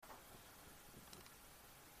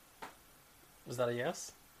Is that a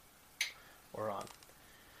yes? We're on.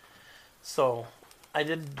 So, I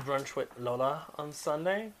did brunch with Lola on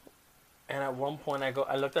Sunday, and at one point I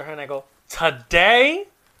looked at her and I go, Today?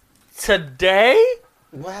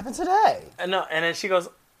 What happened today? And no, and then she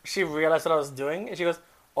realized what I was doing, and she goes,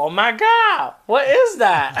 oh my God, what is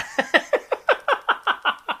that?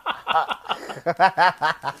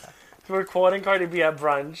 We're quoting Cardi B at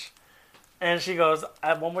brunch, and she goes,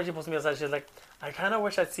 at one point she posted me aside, she's like, I kind of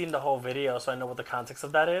wish I'd seen the whole video so I know what the context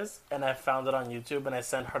of that is, and I found it on YouTube, and I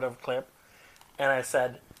sent her the clip, and I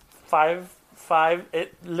said,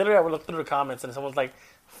 literally I would look through the comments, and someone's like,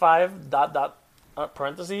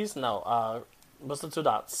 parentheses, no, what's the two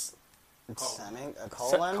dots? A colon?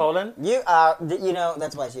 Colon? You know,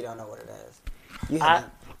 that's why you don't know what it is. You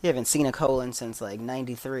haven't seen a colon since like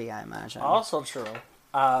 93, I imagine. Also true.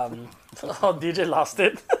 DJ lost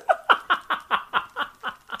it.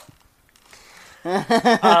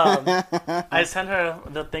 I sent her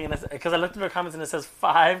the thing because I looked through the comments and it says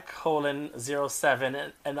 5:07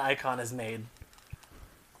 and an icon is made.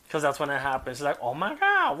 Because that's when it happened. She's like, oh my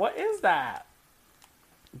God, what is that?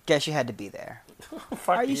 Guess you had to be there.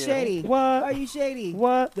 Fuck Are you shady? What? Are you shady?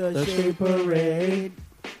 What? The Shade Parade.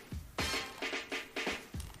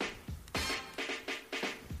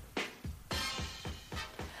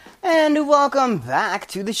 And welcome back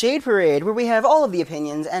to the Shade Parade, where we have all of the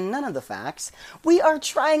opinions and none of the facts. We are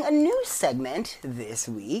trying a new segment this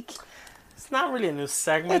week. It's not really a new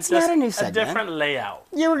segment. It's not a new A segment. different layout.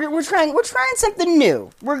 Yeah, we're trying something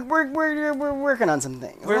new. We're working on some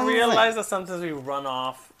things. We realize that sometimes we run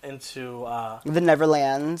off into the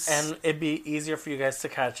Neverlands and it'd be easier for you guys to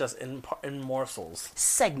catch us in morsels.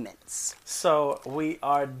 segments. So we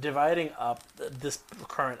are dividing up this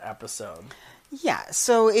current episode. Yeah,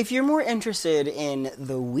 so if you're more interested in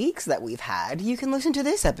the weeks that we've had, you can listen to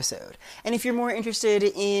this episode. And if you're more interested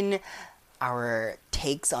in our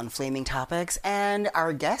takes on flaming topics and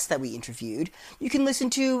our guests that we interviewed, you can listen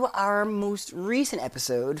to our most recent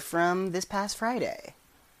episode from this past Friday.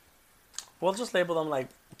 We'll just label them like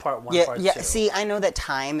part 1, part 2. Yeah. See, I know that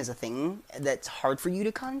time is a thing that's hard for you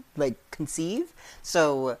to conceive,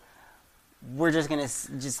 so we're just gonna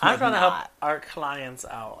I'm trying to help our clients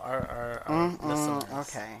out, our listeners.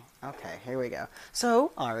 Okay, here we go.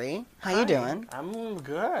 So, Ari, how you doing? I'm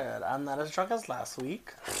good. I'm not as drunk as last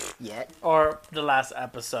week. Yet. Or the last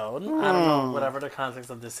episode. I don't know, whatever the context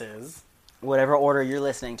of this is. Whatever order you're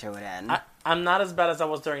listening to it in. I'm not as bad as I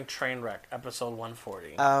was during Trainwreck, episode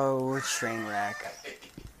 140. Oh, Trainwreck.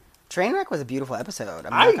 Trainwreck was a beautiful episode,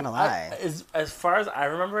 I'm not gonna lie. As far as I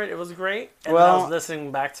remember it, it was great. And Well, when I was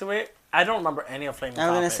listeing back to it, I don't remember any of Flaming I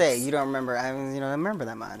was Topics. gonna say, you don't remember, you don't remember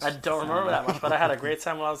that much. I don't remember that much, but I had a great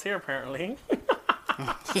time while I was here, apparently.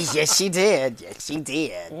 Yes, she did. Yes, she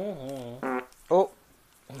did. Mm-hmm. Oh,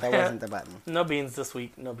 that wasn't the button. No beans this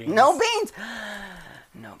week. No beans. No beans!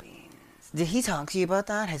 No beans. Did he talk to you about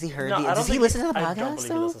that? Has he heard No, Does he listen to the podcast? I don't believe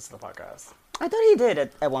though? he listens to the podcast. I thought he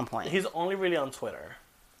did at one point. He's only really on Twitter.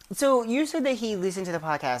 So you said that he listened to the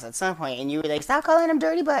podcast at some point, and you were like, "Stop calling him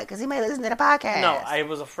Dirty Butt, because he might listen to the podcast." No, I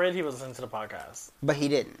was afraid he was listening to the podcast. But he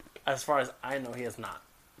didn't. As far as I know, he is not.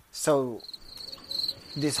 So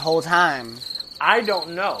this whole time, I don't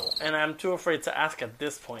know, and I'm too afraid to ask at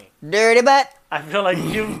this point. Dirty Butt. I feel like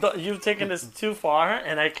you've taken this too far,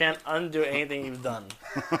 and I can't undo anything you've done.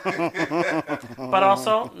 But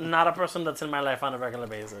also, not a person that's in my life on a regular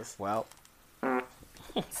basis. Well,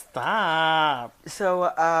 Stop. so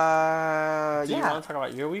Do you want to talk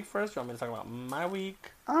about your week first? Or you want me to talk about my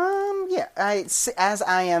week? Yeah. As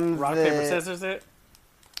I am Rock, paper, scissors, it.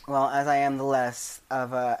 Well, as I am the less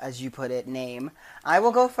of a, as you put it, name, I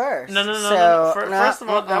will go first. No. So, First of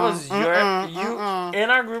all, that was in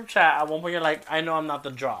our group chat. At one point, you're like, "I know I'm not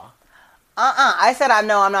the draw." I said I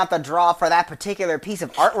know I'm not the draw for that particular piece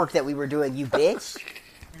of artwork that we were doing, you bitch.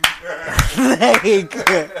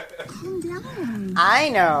 I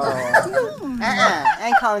know. I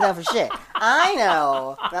ain't calling down for shit. I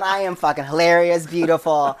know that I am fucking hilarious,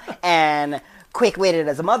 beautiful, and quick-witted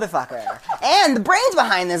as a motherfucker. And the brains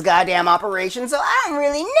behind this goddamn operation, so I don't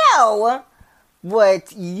really know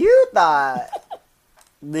what you thought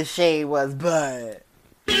the shade was, but...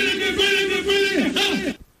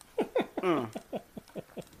 I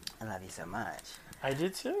love you so much. I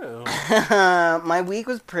did too. My week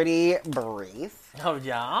was pretty brief. Oh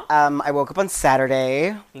yeah. I woke up on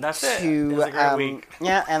Saturday. That's it. It was a great week.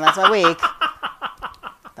 Yeah, and that's my week.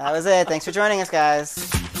 That was it. Thanks for joining us, guys.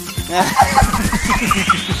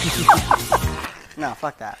 No,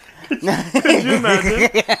 fuck that. Could you imagine?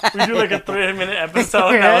 We do like a 3-minute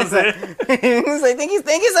episode. And that was it. It's like, thank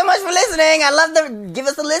you so much for listening. I love the give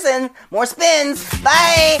us a listen. More spins.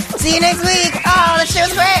 Bye. See you next week. Oh, the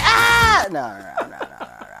show's great. Ah, no.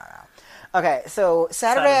 Okay, so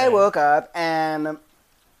Saturday I woke up and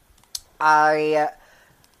I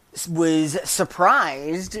was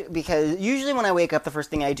surprised because usually when I wake up, the first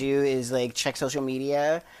thing I do is like check social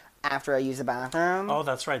media after I use the bathroom. Oh,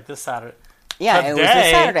 that's right. This Saturday. Yeah, it was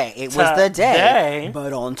this Saturday. It was the day.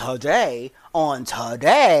 But on today,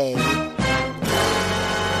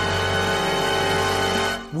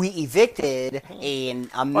 we evicted a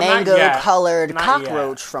mango-colored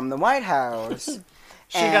cockroach from the White House.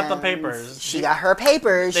 She got the papers. She got her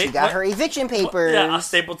papers. She got her eviction papers. Yeah,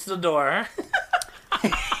 stapled to the door.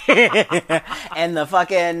 And the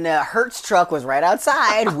fucking Hertz truck was right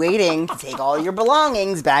outside waiting to take all your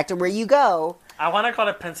belongings back to where you go. I want to call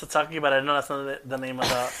it Pennsatucky, but I know that's not the name of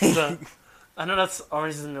the I know that's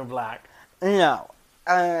Orange is the New Black. No.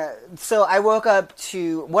 So I woke up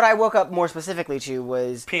to... What I woke up more specifically to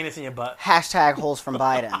was... Penis in your butt. Hashtag holes from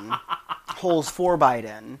Biden. Holes for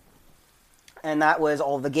Biden. And that was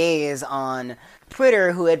all the gays on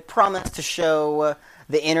Twitter who had promised to show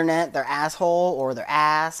the internet their asshole or their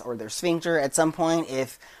ass or their sphincter at some point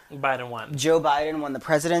if Biden won. Joe Biden won the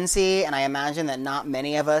presidency, and I imagine that not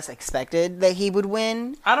many of us expected that he would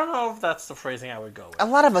win. I don't know if that's the phrasing I would go with. A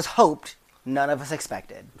lot of us hoped, none of us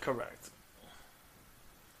expected. Correct.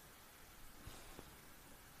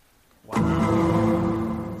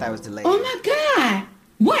 Wow. That was delayed. Oh my God!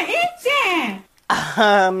 What is that?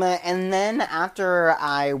 And then after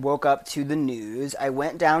I woke up to the news, I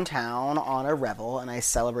went downtown on a revel and I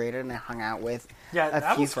celebrated and I hung out with a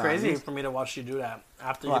that few was friends. crazy for me to watch you do that.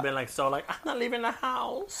 After What? you've been I'm not leaving the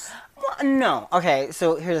house. Well, no. Okay,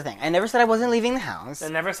 so here's the thing. I never said I wasn't leaving the house. I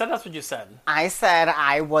never said that's what you said. I said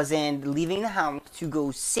I wasn't leaving the house to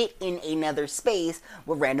go sit in another space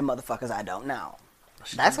with random motherfuckers I don't know.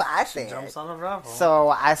 That's what I said. Jumps on a revel. So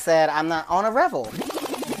I said I'm not on a revel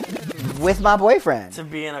with my boyfriend. To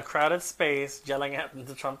be in a crowded space, yelling at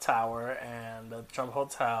the Trump Tower and the Trump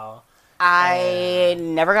Hotel. I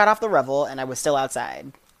never got off the revel and I was still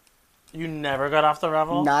outside. You never got off the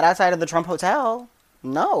revel? Not outside of the Trump Hotel.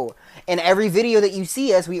 No. In every video that you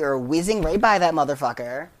see us, we are whizzing right by that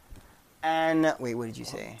motherfucker. And wait, what did you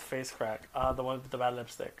say? Face crack. The one with the bad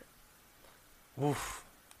lipstick. Oof.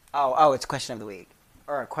 Oh, it's question of the week.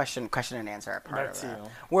 Or a question and answer part Back of to that. you.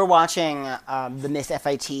 We're watching the Miss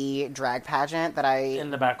FIT drag pageant that I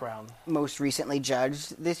In the background. most recently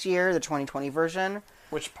judged this year, the 2020 version.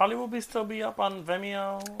 Which probably will still be up on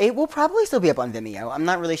Vimeo. It will probably still be up on Vimeo. I'm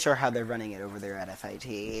not really sure how they're running it over there at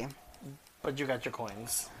FIT. But you got your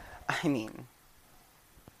coins. I mean...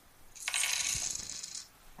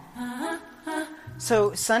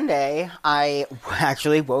 So Sunday, I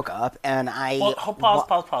actually woke up and I... Well,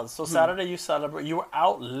 pause. So Saturday you celebrate. You were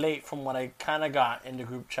out late from what I kind of got in the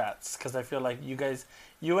group chats. Because I feel like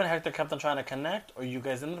you and Hector kept on trying to connect. Or you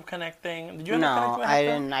guys ended up connecting. Did you end up connecting with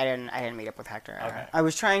Hector? I didn't meet up with Hector. Okay. I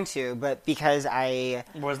was trying to, but because I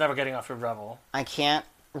Was never getting off your revel. can't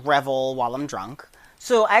revel while I'm drunk.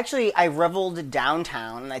 So actually, I reveled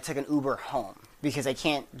downtown and I took an Uber home. Because I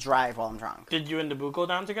can't drive while I'm drunk. Did you and Dabu go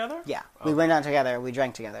down together? Yeah. We went down together, we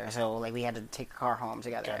drank together, so like we had to take a car home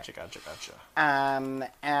together. Gotcha.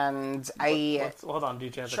 And I Hold on,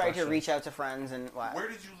 DJ has a tried to question. reach out to friends and what? Where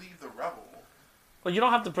did you leave the revel? Well, you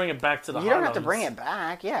don't have to bring it back to the You don't have to Harlems. bring it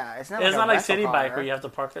back, yeah. It's not It's like not a like rental City car. Bike where you have to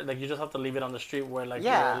park it. Like you just have to leave it on the street where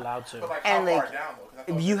Yeah. you're allowed to. But like And, how like, far down though? 'Cause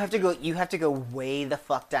I thought You it have to go way the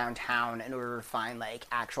fuck downtown in order to find like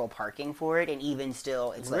actual parking for it, and even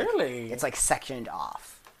still, it's like Really? it's like sectioned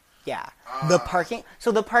off. Yeah, the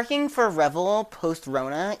parking for Revel post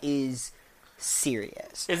Rona is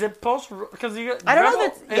serious. Is it post? Because I don't know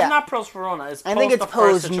if it's- It's yeah. not post Verona. It's I post think it's the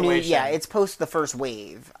first post new, situation. yeah, it's post the first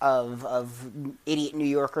wave of idiot New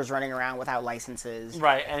Yorkers running around without licenses.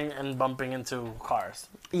 right and bumping into cars.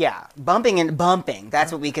 Yeah, bumping.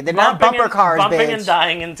 That's what we could. They're not Bumping bumper and, cars, bumping bitch. and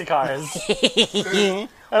dying into cars.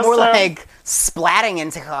 More like splatting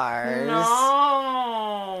into cars.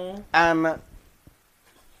 No.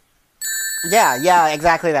 Yeah,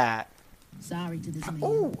 exactly that. Sorry to this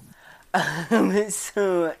man.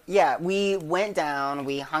 So, yeah, we went down,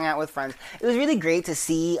 we hung out with friends. It was really great to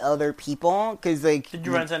see other people, because, like... Did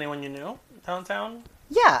you run into anyone you knew downtown?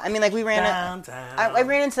 Yeah, I mean, like, we ran... Downtown. I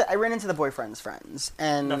ran into the boyfriend's friends,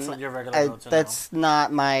 and... That's not your regular go-to, That's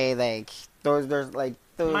not my, like... Those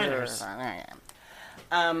Minors.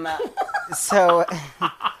 So...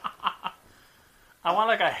 I want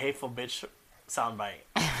like a hateful bitch soundbite.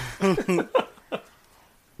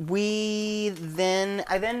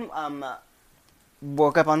 I then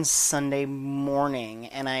woke up on Sunday morning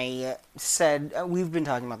and I said, we've been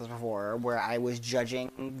talking about this before, where I was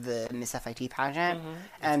judging the Miss FIT pageant,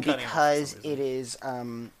 and cutting off for because some reason. it is,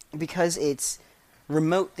 because it's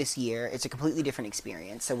remote this year, it's a completely different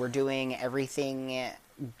experience. So we're doing everything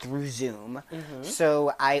through Zoom.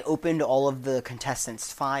 So I opened all of the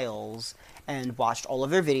contestants' files and watched all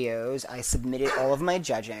of their videos. I submitted all of my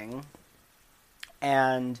judging,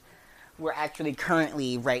 and we're actually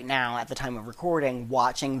currently, right now, at the time of recording,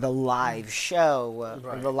 watching the live show,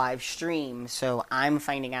 Right. the live stream. So I'm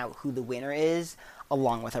finding out who the winner is,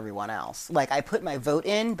 along with everyone else. Like, I put my vote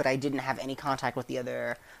in, but I didn't have any contact with the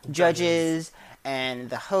other judges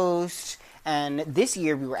and the host. And this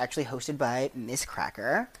year, we were actually hosted by Miss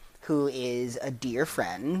Cracker, who is a dear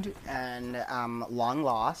friend and long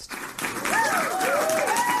lost.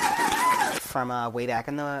 From way back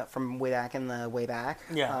in the way back,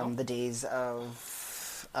 Yeah. the days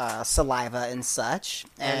of Saliva and such,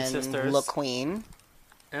 And Sisters. Look Queen,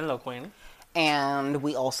 And Lil Queen. and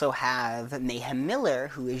we also have Mayhem Miller,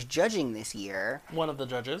 who is judging this year One of the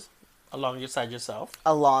judges, alongside yourself.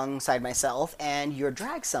 alongside myself and your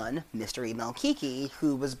drag son, Mr. Email Kiki,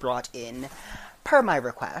 who was brought in per my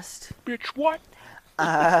request. Bitch, what?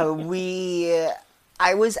 I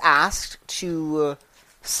was asked to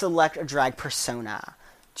select a drag persona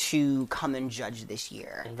to come and judge this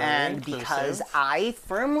year. Very And inclusive. because I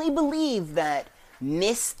firmly believe that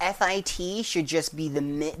Miss FIT should just be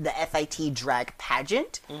the FIT drag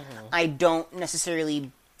pageant, I don't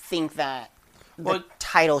necessarily think that the Well-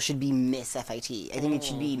 title should be Miss FIT. I think it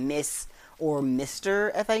should be Miss or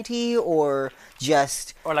Mr. FIT, or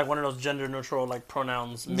just... Or like one of those gender neutral like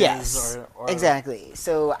pronouns. Ms. Yes, or exactly.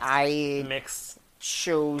 So I Mixed.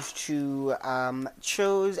 chose to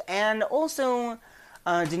and also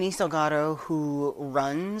Denise Delgado, who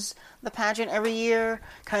runs the pageant every year,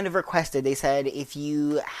 kind of requested. They said, if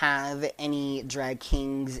you have any drag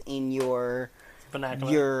kings in your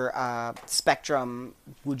Vernacular. spectrum,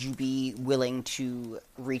 would you be willing to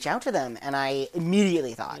reach out to them? And I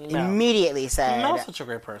immediately No. immediately said, Mel's such a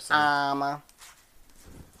great person.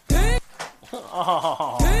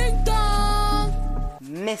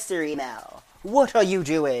 Mr. Email, what are you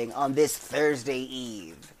doing on this Thursday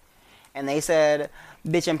Eve? And they said,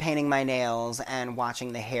 bitch, I'm painting my nails and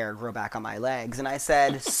watching the hair grow back on my legs. And I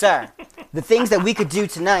said, sir, the things that we could do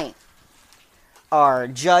tonight are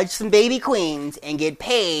judge some baby queens and get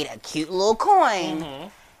paid a cute little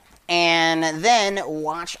coin, and then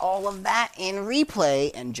watch all of that in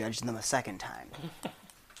replay and judge them a second time.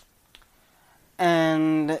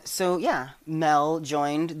 And so, yeah, Mel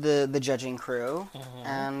joined the judging crew,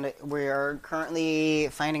 and we are currently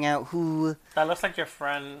finding out who... That looks like your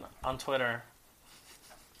friend on Twitter.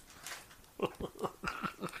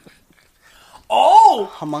 Oh!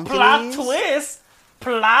 Homunculus? Plot twist!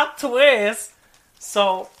 Plot twist!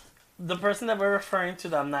 So, the person that we're referring to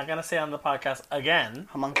that I'm not going to say on the podcast again.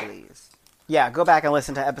 Homunculus. Yeah, go back and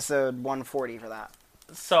listen to episode 140 for that.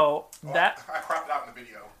 So, that I cropped it out in the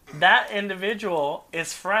video. that individual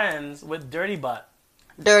is friends with Dirty Butt.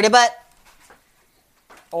 Dirty butt.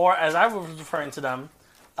 Or, as I was referring to them,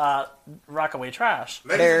 Rockaway Trash.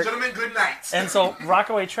 Ladies There- and gentlemen, good night. And so,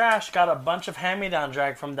 Rockaway Trash got a bunch of hand-me-down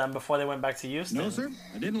drag from them before they went back to Houston. No, sir.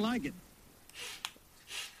 I didn't like it.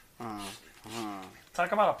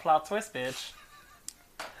 Talk about a plot twist, bitch.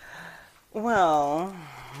 Well.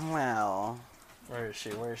 Where is she?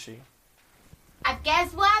 Where is she? I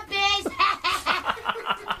guess what, bitch?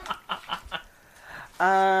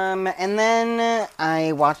 And then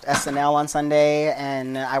I watched SNL on Sunday,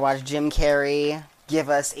 and I watched Jim Carrey give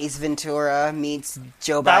us Ace Ventura meets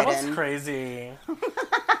Joe That Biden. was crazy.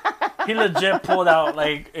 He legit pulled out,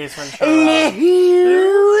 like, Ace Ventura.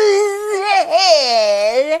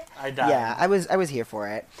 I died. Yeah, I was here for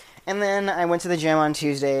it. And then I went to the gym on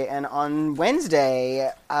Tuesday, and on Wednesday,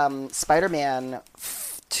 Spider-Man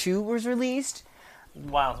 2 was released.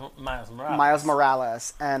 Miles Morales. Miles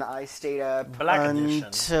Morales, and I stayed up Black Edition.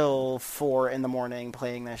 until 4 in the morning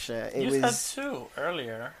playing this shit. It You was. said 2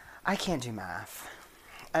 earlier. I can't do math.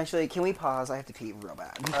 Actually, can we pause? I have to pee real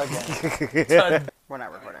bad. Okay. We're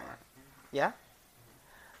not recording. Yeah?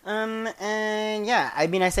 And yeah, I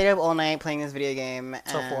mean, I stayed up all night playing this video game.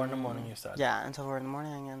 Till 4 in the and- morning, you said. Yeah, until 4 in the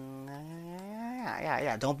morning, and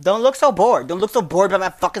yeah. Don't look so bored. Don't look so bored by my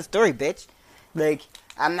fucking story, bitch. Like,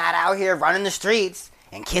 I'm not out here running the streets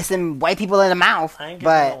and kissing white people in the mouth. I ain't getting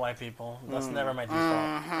But no white people. That's never my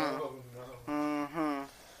default.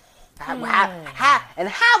 and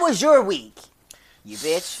how was your week, you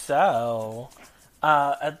bitch? So,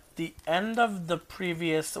 At the end of the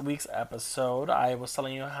previous week's episode, I was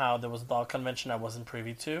telling you how there was a doll convention I wasn't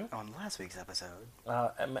privy to. On last week's episode.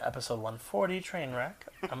 Episode 140, Trainwreck.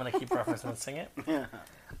 I'm going to keep referencing it.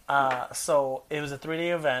 Yeah. So it was a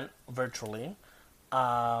 3-day event virtually.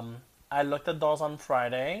 I looked at dolls on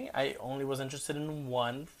Friday. I only was interested in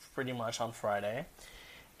one pretty much on Friday.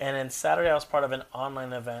 And then Saturday I was part of an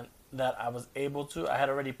online event that I was able to. I had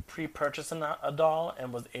already pre-purchased a doll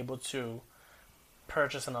and was able to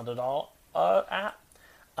purchase another doll at.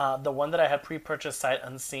 The one that I had pre-purchased sight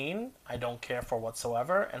unseen, I don't care for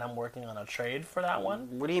whatsoever, and I'm working on a trade for that one.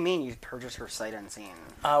 What do you mean you purchased her sight unseen?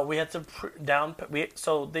 We had to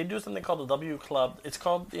so they do something called the W Club. It's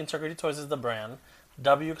called Integrity Toys is the brand.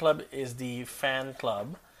 W Club is the fan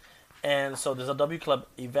club. And so there's a W Club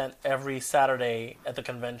event every Saturday at the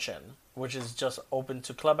convention, which is just open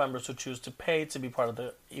to club members who choose to pay to be part of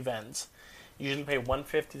the event. You usually pay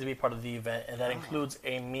 $150 to be part of the event, and that includes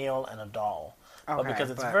a meal and a doll. But because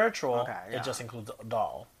it's virtual, it just includes a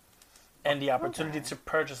doll. And the opportunity to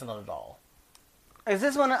purchase another doll. Is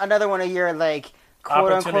this another one of your, like,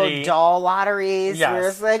 quote-unquote Opportunity. doll lotteries? Yes. Where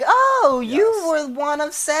it's like, oh, you Yes. were one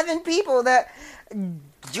of 7 people that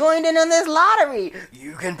joined in on this lottery.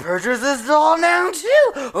 You can purchase this doll now,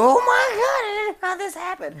 too. Oh, my God. I didn't know how this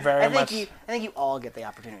happened. Very much. I think you all get the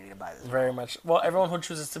opportunity to buy this. Very much. Well, everyone who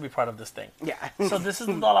chooses to be part of this thing. Yeah. So this is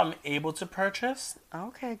the doll I'm able to purchase.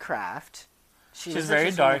 Okay, Craft. She's looks very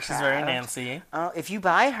like dark. from She's very Craft. Nancy. Oh, if you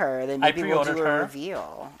buy her, then maybe we'll do pre-ordered a her.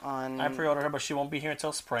 reveal on. I pre-ordered her, but she won't be here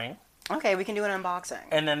until spring. Okay, we can do an unboxing.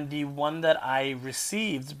 And then the one that I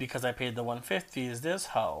received because I paid the $150 is this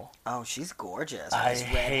hoe. Oh, she's gorgeous. I This red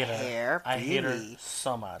hate her. hair. I hate her Beauty.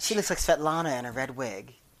 so much. She looks like Svetlana in a red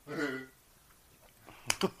wig.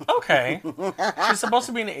 Okay. She's supposed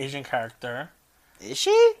to be an Asian character. Is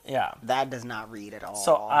she? Yeah. That does not read at all.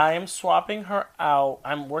 So I'm swapping her out.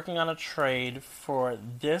 I'm working on a trade for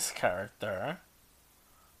this character.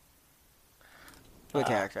 What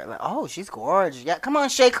character? Like, oh, she's gorgeous. Yeah, come on,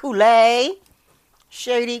 Shay Kool-Aid.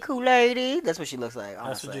 Shady Kool-Aid. That's what she looks like, honestly.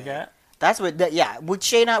 That's what you get? That's what, yeah. Would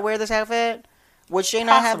Shay not wear this outfit? Would Shay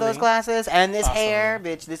not have those Possibly. glasses? And this Possibly. hair?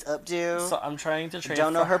 Bitch, this updo. So I'm trying to trade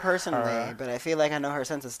Don't know for her personally, her. but I feel like I know her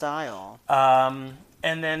sense of style.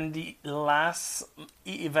 And then the last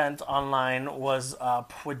event online was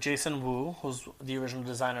with Jason Wu, who's the original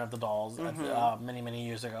designer of the dolls many, many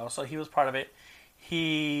years ago. So he was part of it.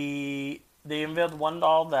 They unveiled one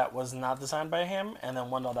doll that was not designed by him, and then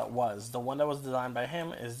one doll that was. The one that was designed by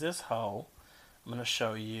him is this hoe. I'm going to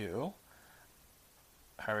show you.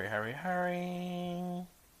 Hurry, hurry, hurry.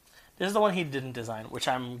 This is the one he didn't design, which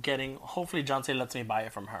I'm getting. Hopefully, John Say lets me buy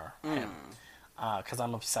it from him. Because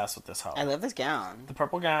I'm obsessed with this hoe. I love this gown. The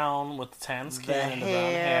purple gown with the tan skin The and the brown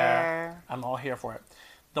hair. hair. I'm all here for it.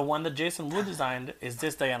 The one that Jason Wu designed is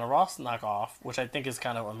this Diana Ross knockoff, which I think is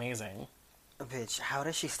kind of amazing. Bitch, how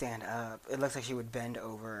does she stand up? It looks like she would bend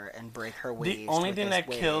over and break her waist. The only with thing this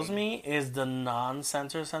that kills wig. me is the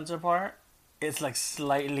non-center part. It's like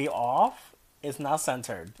slightly off. It's not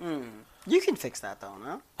centered. You can fix that though,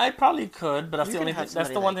 no? I probably could, but that's You the can only have thing. That's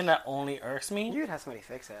somebody, the one like- thing that only irks me. You could have somebody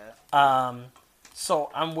fix it.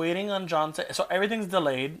 So I'm waiting on John to. So everything's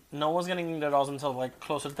delayed. No one's getting their dolls until like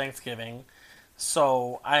closer to Thanksgiving.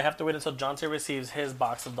 So I have to wait until Jonte receives his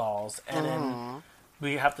box of dolls, and then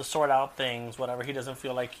we have to sort out things. Whatever he doesn't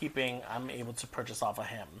feel like keeping, I'm able to purchase off of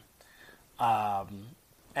him. And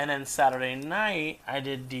then Saturday night, I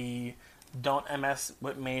did the Don't MS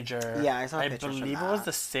with Major. Yeah, I saw I pictures from believe it was that.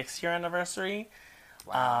 the 6th-year anniversary.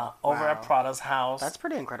 Wow. Over Wow. at Prada's house. That's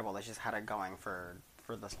pretty incredible that she's had it going for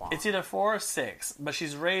this long. It's either 4 or 6, but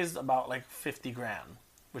she's raised about like 50 grand,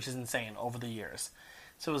 which is insane over the years.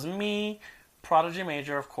 So it was me, Prodigy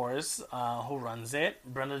Major, of course, who runs it,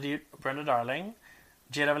 Brenda Darling,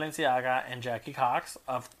 Jada Valenciaga, and Jackie Cox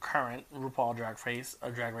of current RuPaul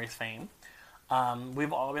Drag Race fame.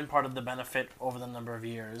 We've all been part of the benefit over the number of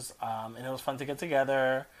years, and it was fun to get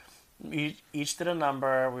together. We each did a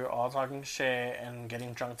number. We were all talking shit and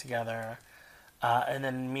getting drunk together. And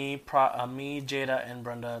then me, Jada, and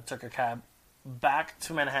Brenda took a cab back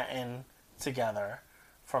to Manhattan together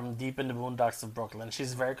from deep in the boondocks of Brooklyn.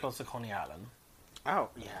 She's very close to Coney Island. Oh,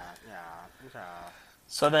 yeah.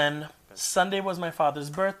 So then Sunday was my father's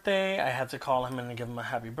birthday. I had to call him and give him a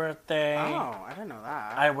happy birthday. Oh, I didn't know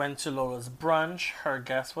that. I went to Lola's brunch. Her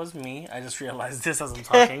guest was me. I just realized this as I'm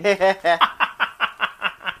talking.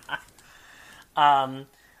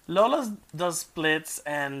 Lola does splits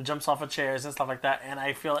and jumps off of chairs and stuff like that, and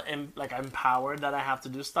I feel like I'm empowered that I have to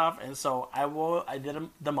do stuff, and so I did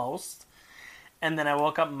the most. And then I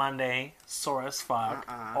woke up Monday sore as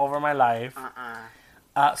fuck over my life.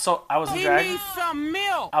 So I was in drag. some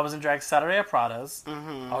milk. I was in drag Saturday at Prada's.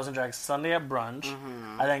 I was in drag Sunday at Brunch.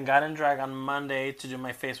 I then got in drag on Monday to do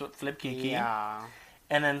my face with Flip Kiki. Yeah.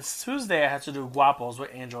 And then Tuesday I had to do Guapos with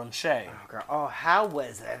Angel and Shay. Girl, oh, how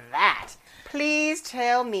was that? Please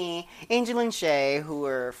tell me, Angel and Shay, who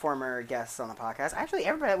were former guests on the podcast. Actually,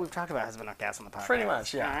 everybody that we've talked about has been a guest on the podcast. Pretty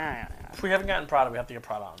much, yeah. If we haven't gotten Prada, we have to get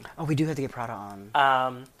Prada Oh, we do have to get Prada on.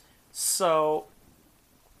 on. So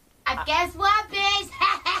Guess what, bitch?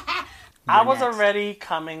 I was next. already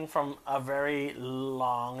coming from a very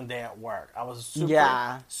long day at work. I was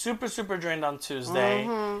super drained on Tuesday,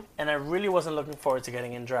 and I really wasn't looking forward to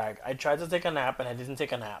getting in drag. I tried to take a nap, and I didn't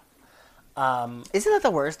take a nap. Isn't that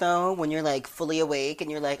the worst, though, when you're, like, fully awake and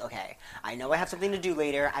you're like, okay, I know I have something to do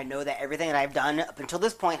later. I know that everything that I've done up until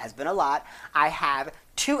this point has been a lot. I have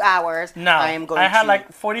 2 hours. No, I had to...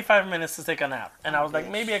 like 45 minutes to take a nap, and I was like,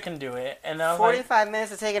 bitch. maybe I can do it. And I was 45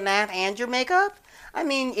 minutes to take a nap and your makeup? I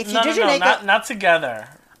mean, if you like, did your makeup... not together.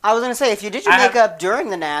 I was going to say, if you did your makeup during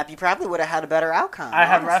the nap, you probably would have had a better outcome. I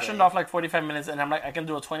had honestly. rationed off like 45 minutes, and I'm like, I can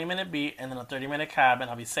do a 20-minute beat and then a 30-minute cab, and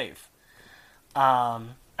I'll be safe.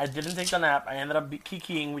 I didn't take the nap. I ended up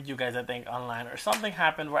kikiing with you guys, I think, online, or something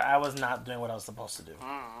happened where I was not doing what I was supposed to do.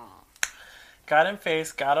 Got in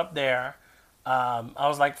face, got up there. I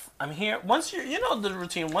was like, I'm here. Once you know the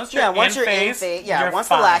routine. Once you're in face, you're once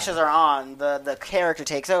fine. the lashes are on, the character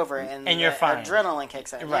takes over, and you're the fine. adrenaline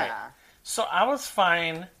kicks in. Right. Yeah. So I was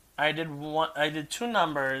fine. I did 2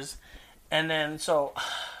 numbers, and then so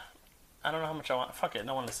I don't know how much I want. Fuck it,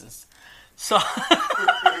 no one listens. So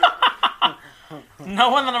no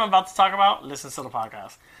one that I'm about to talk about listens to the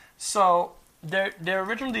podcast. So their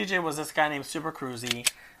original DJ was this guy named Super Cruzy.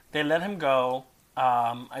 They let him go.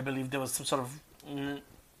 I believe there was some sort of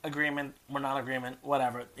agreement or non-agreement,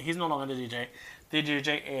 whatever. He's no longer the DJ. The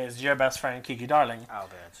DJ is your best friend, Kiki Darling. Oh,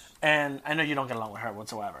 bitch. And I know you don't get along with her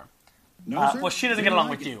whatsoever. No, sir. Well, she doesn't get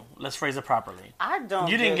along with you. Let's phrase it properly. I don't.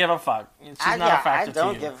 You didn't give a fuck. She's not a factor to you.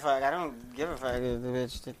 I don't give a fuck. I don't give a fuck.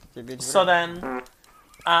 The bitch. So then,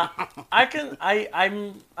 I'm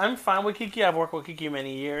fine with Kiki. I've worked with Kiki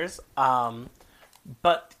many years.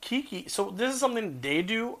 But Kiki, so this is something they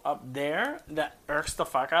do up there that irks the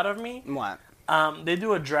fuck out of me. What? They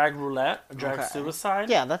do a drag roulette, a drag suicide.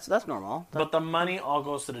 Yeah, that's normal. But the money all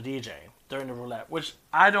goes to the DJ during the roulette, which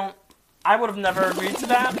I would have never agreed to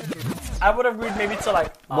that. I would have agreed maybe to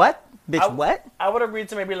like... What? Bitch, what? I would have agreed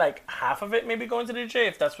to maybe like half of it maybe going to the DJ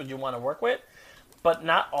if that's what you want to work with. But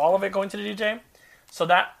not all of it going to the DJ. So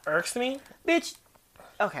that irks me. Bitch.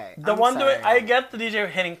 Okay. I get the DJ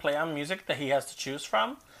hitting play on music that he has to choose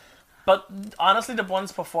from. But honestly, the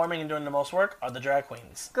ones performing and doing the most work are the drag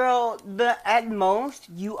queens. Girl, at most,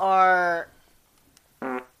 you are...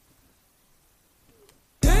 What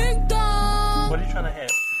are you trying to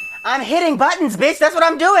hit? I'm hitting buttons, bitch. That's what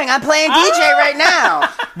I'm doing. I'm playing DJ right now.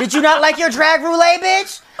 Did you not like your drag roulette,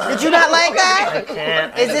 bitch? Did you not like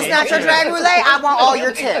that? Is this not your drag roulette? I want all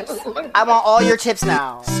your tips. I want all your tips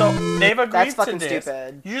now. So they've agreed That's to fucking this.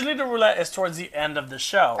 stupid. Usually the roulette is towards the end of the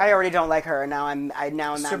show. I already don't like her, and now I'm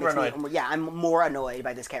Super annoyed. Yeah, I'm more annoyed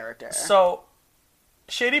by this character. So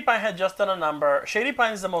Shady Pine had just done a number. Shady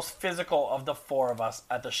Pine is the most physical of the 4 of us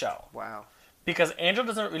at the show. Wow. Because Angel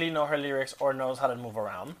doesn't really know her lyrics or knows how to move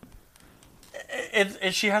around.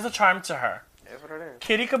 She has a charm to her. That's what it is.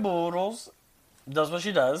 Kitty Caboodles does what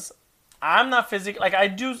she does. I'm not physical. Like, I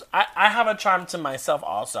have a charm to myself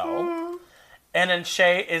also. And then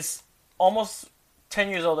Shay is almost 10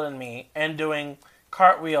 years older than me and doing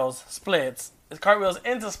cartwheels, splits, cartwheels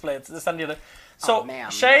into splits, this and the other. So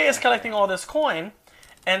Shay is collecting all this coin.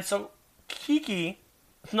 And so Kiki,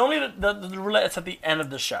 normally the roulette is at the end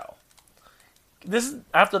of the show. This is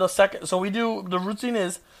after the second. So the routine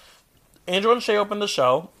is Angel and Shay open the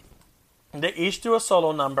show. They each do a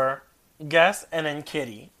solo number, guess, and then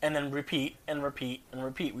Kitty. And then repeat and repeat and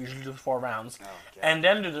repeat. We usually do 4 rounds. And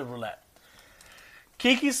then do the roulette.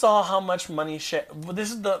 Kiki saw how much money Shay... Well, this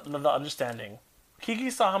is the understanding. Kiki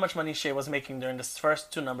saw how much money Shay was making during the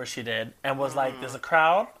first 2 numbers she did. And was like, there's a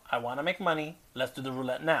crowd. I want to make money. Let's do the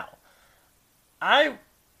roulette now.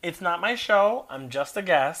 It's not my show. I'm just a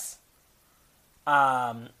guest.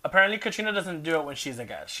 Apparently Katrina doesn't do it when she's a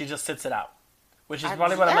guest. She just sits it out, which is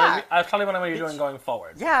probably what I'm going to be doing going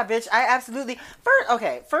forward. Yeah, bitch. I absolutely.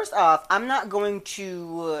 First off, I'm not going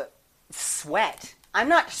to sweat. I'm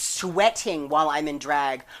not sweating while I'm in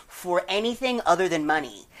drag for anything other than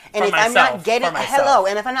money. And if I'm not getting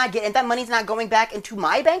and if I'm not getting, that money's not going back into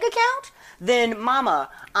my bank account, then mama,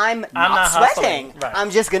 I'm not sweating. Right. I'm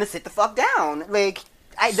just gonna sit the fuck down. Like,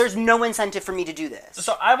 there's no incentive for me to do this.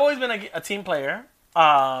 So I've always been a team player.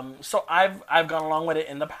 So I've gone along with it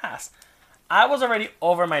in the past. I was already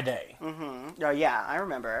over my day. Oh, yeah, I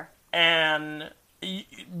remember. And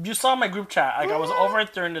you saw my group chat. Like, I was over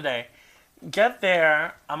it during the day. Get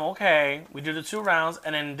there, I'm okay. We do the 2 rounds,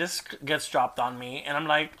 and then this gets dropped on me. And I'm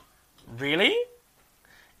like, really?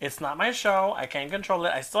 It's not my show. I can't control it.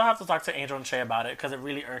 I still have to talk to Angel and Shay about it because it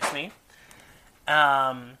really irks me.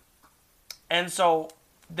 And so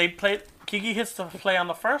they played. Kiki hits the play on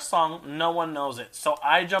the first song. No one knows it. So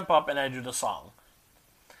I jump up and I do the song.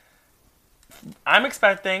 I'm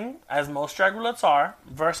expecting, as most drag roulettes are,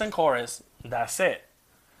 verse and chorus. That's it.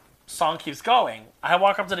 Song keeps going. I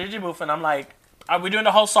walk up to the DJ booth and I'm like, are we doing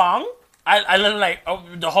the whole song? I literally like, oh,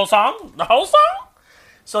 the whole song? The whole song?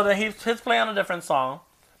 So then he hits play on a different song.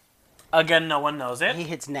 Again, no one knows it. He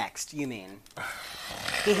hits next, you mean.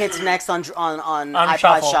 He hits next on Shuffle.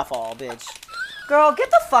 iPod Shuffle, bitch. Girl, get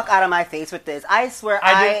the fuck out of my face with this. I swear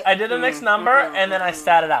I did the next number and then I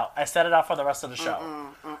sat it out. I sat it out for the rest of the show.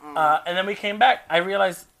 And then we came back. I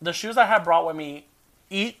realized the shoes I had brought with me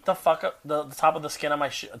eat the fuck up the top of the skin of my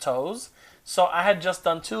toes. So I had just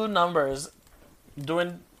done 2 numbers,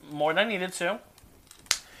 doing more than I needed to.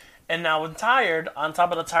 And now I'm tired, on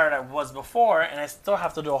top of the tired I was before, and I still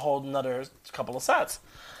have to do a whole another couple of sets.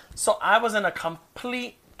 So I was in a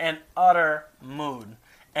complete and utter mood.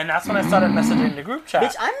 And that's when I started messaging the group chat.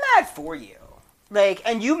 Bitch, I'm mad for you. Like,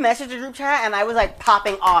 and you messaged the group chat, and I was like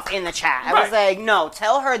popping off in the chat. I was like, no,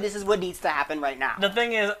 tell her this is what needs to happen right now. The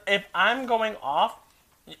thing is, if I'm going off,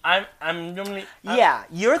 I'm normally... Yeah,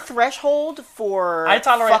 your threshold for I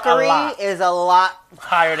tolerate fuckery a lot. is a lot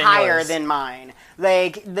Higher than yours. than mine.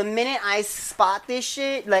 Like, the minute I spot this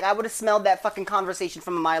shit, like, I would have smelled that fucking conversation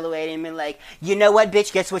from a mile away and been like, you know what,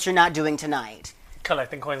 bitch, guess what you're not doing tonight?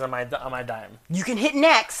 Collecting coins on my dime. You can hit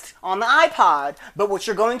next on the iPod, but what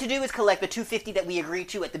you're going to do is collect the $250 that we agreed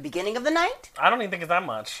to at the beginning of the night. I don't even think it's that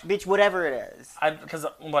much. Bitch, whatever it is. Because,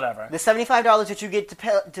 whatever. The $75 that you get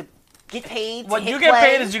to get paid What to hit you get play.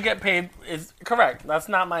 paid is you get paid is correct. That's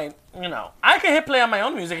not my, I can hit play on my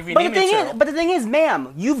own music if you But need the me thing to. is, but the thing is,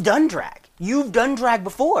 ma'am, you've done drag. You've done drag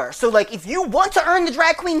before. So, like, if you want to earn the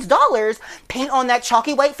drag queen's dollars, paint on that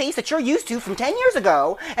chalky white face that you're used to from 10 years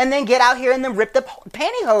ago, and then get out here and then rip the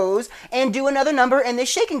pantyhose and do another number in this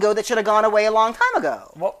shake and go that should have gone away a long time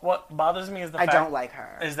ago. What bothers me is the I fact don't like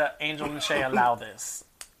her. is that Angel and Shay allow this.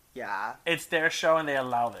 Yeah. It's their show and they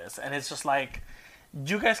allow this, and it's just like,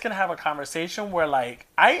 you guys can have a conversation where, like,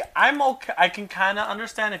 I'm okay. I can kind of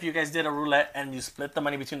understand if you guys did a roulette and you split the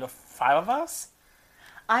money between the 5 of us.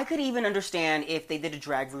 I could even understand if they did a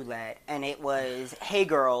drag roulette and it was, hey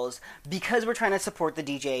girls, because we're trying to support the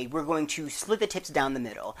DJ, we're going to split the tips down the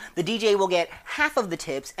middle. The DJ will get half of the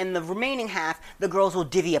tips, and the remaining half, the girls will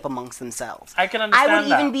divvy up amongst themselves. I can understand I would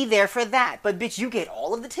that. even be there for that. But bitch, you get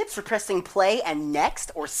all of the tips for pressing play and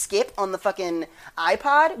next or skip on the fucking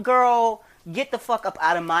iPod? Girl, get the fuck up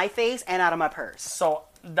out of my face and out of my purse. So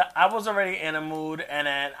I was already in a mood, and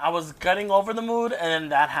then I was getting over the mood, and then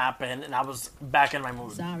that happened, and I was back in my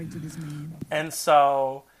mood. Sorry to this man. And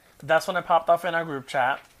so that's when I popped off in our group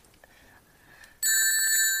chat.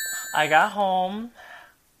 I got home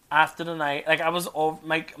after the night. Like, I was over,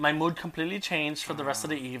 my mood completely changed for the rest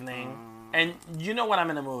of the evening. And you know when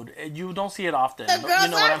I'm in a mood. You don't see it often. The but girls you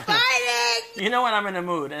know are when fighting! You know when I'm in a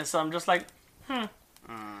mood. And so I'm just like,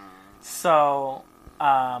 So,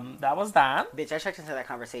 that was that. Bitch, I checked into that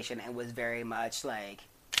conversation and was very much like,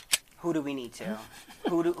 who do we need to?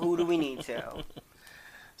 Who do we need to?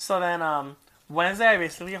 So then, Wednesday I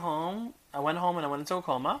basically I went home and I went into a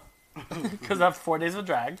coma. Because I have 4 days of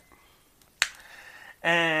drag.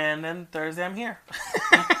 And then Thursday I'm here.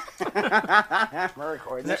 We're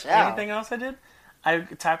recording Is the there show. anything else I did? I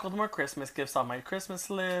tackled more Christmas gifts on my Christmas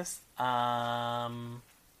list.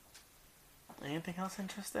 Anything else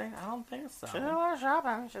interesting? I don't think so. She did a lot of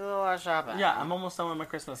shopping. Yeah, I'm almost done with my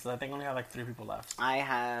Christmas list. I think I only have like 3 people left. I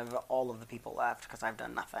have all of the people left because I've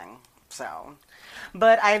done nothing. So,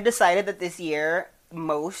 but I've decided that this year,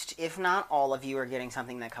 most, if not all of you, are getting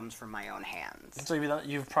something that comes from my own hands. So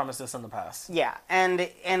you've promised this in the past. Yeah, and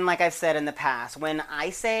like I've said in the past, when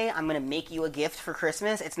I say I'm gonna make you a gift for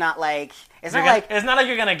Christmas, it's not like It's not like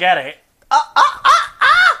you're gonna get it.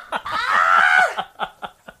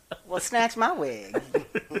 Well, snatch my wig.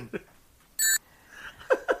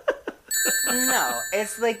 No,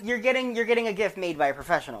 it's like you're getting a gift made by a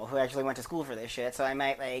professional who actually went to school for this shit. So I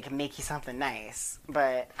might like make you something nice.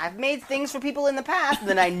 But I've made things for people in the past, and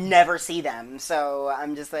then I never see them. So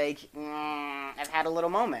I'm just like, I've had a little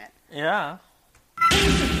moment. Yeah.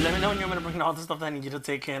 Let me know when you're gonna bring all the stuff that I need you to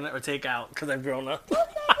take in or take out because I've grown up.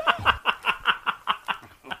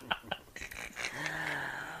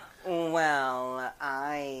 Well,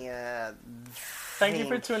 I Thank you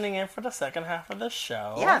for tuning in for the second half of the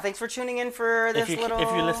show. Yeah, thanks for tuning in for this if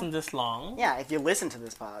you listen this long. Yeah, if you listen to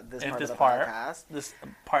this part of the podcast. This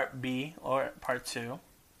part B or part 2.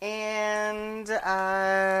 And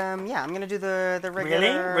yeah, I'm gonna do the regular.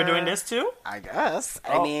 Really? We're doing this too? I guess.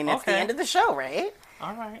 Oh, I mean, it's the end of the show, right?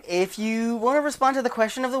 All right. If you want to respond to the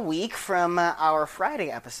question of the week from our Friday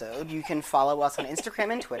episode, you can follow us on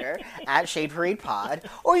Instagram and Twitter at Shade Parade Pod,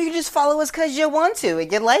 or you can just follow us because you want to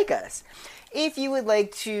and you like us. If you would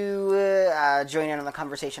like to join in on the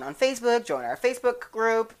conversation on Facebook, join our Facebook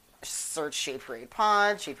group, search Shade Parade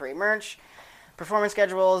Pod, Shade Parade merch, performance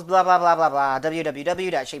schedules, blah, blah, blah, blah, blah,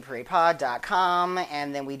 www.shadeparadepod.com,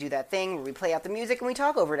 and then we do that thing where we play out the music and we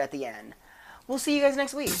talk over it at the end. We'll see you guys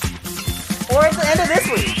next week. Or at the end of this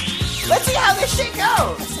week. Let's see how this shit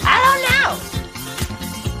goes. I don't know.